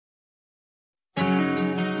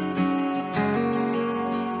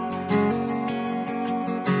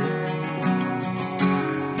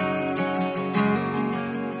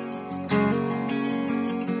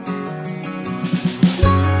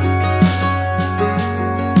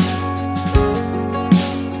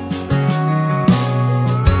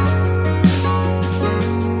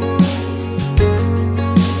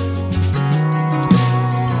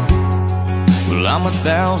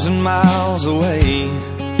1,000 miles away,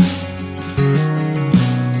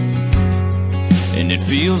 and it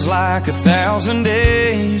feels like 1,000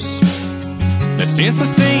 days. Now since I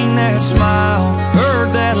seen that smile,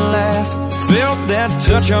 heard that laugh, felt that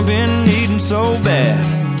touch I've been needing so bad.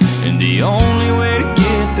 And the only way to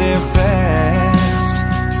get there fast,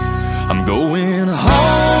 I'm going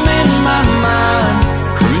home in my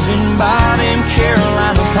mind, cruising by them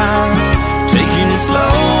Carolina pines, taking it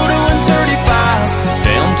slow, doing 35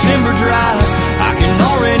 down Timber Drive. I can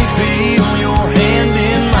already feel your hand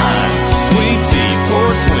in mine. Sweet tea,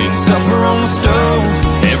 pork swing, supper on the stove,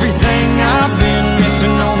 everything I've been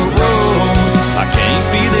missing on the road. I can't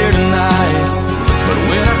be there tonight, but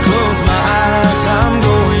when I close my eyes, I'm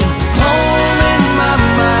going home in my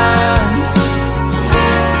mind.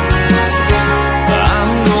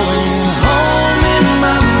 I'm going home in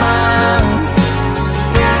my mind.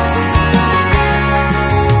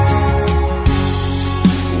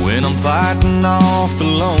 When I'm fighting off the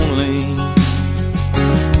lonely,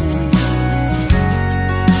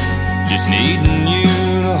 just needing you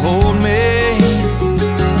to hold me,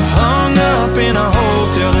 hung up in a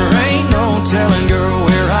hotel, there ain't no telling, girl,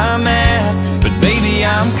 where I'm at, but baby,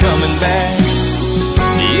 I'm coming back.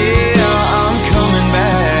 Yeah, I'm coming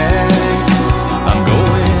back. I'm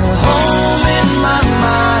going home in my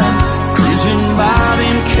mind, cruising by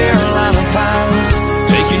them Carolina pines,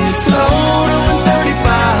 taking it slow, doing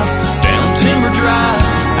 35 down Timber Drive.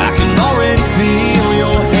 I can already feel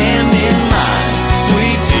your hand in mine.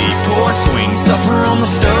 Sweet tea, pork swing, supper on the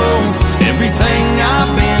stove, everything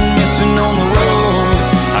I've been missing on the road.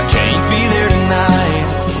 I can't be there tonight,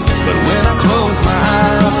 but when I close my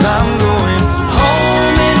eyes, I'm going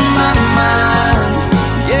home in my mind.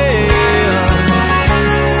 Yeah,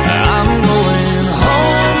 I'm going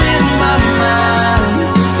home in my mind.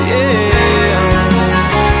 Yeah,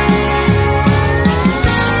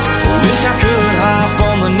 wish I could hop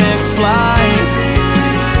on the next flight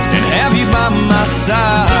and have you by my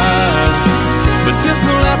side, but this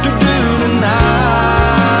will have to do tonight.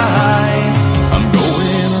 I'm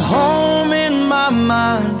going home in my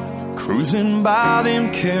mind, cruising by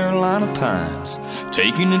them Carolina pines,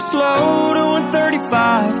 taking it slow, doing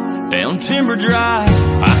 35 down Timber Drive.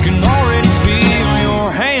 I can already feel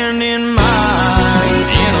your hand in mine,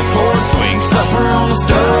 in a porch swing, supper on the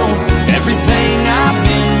stove,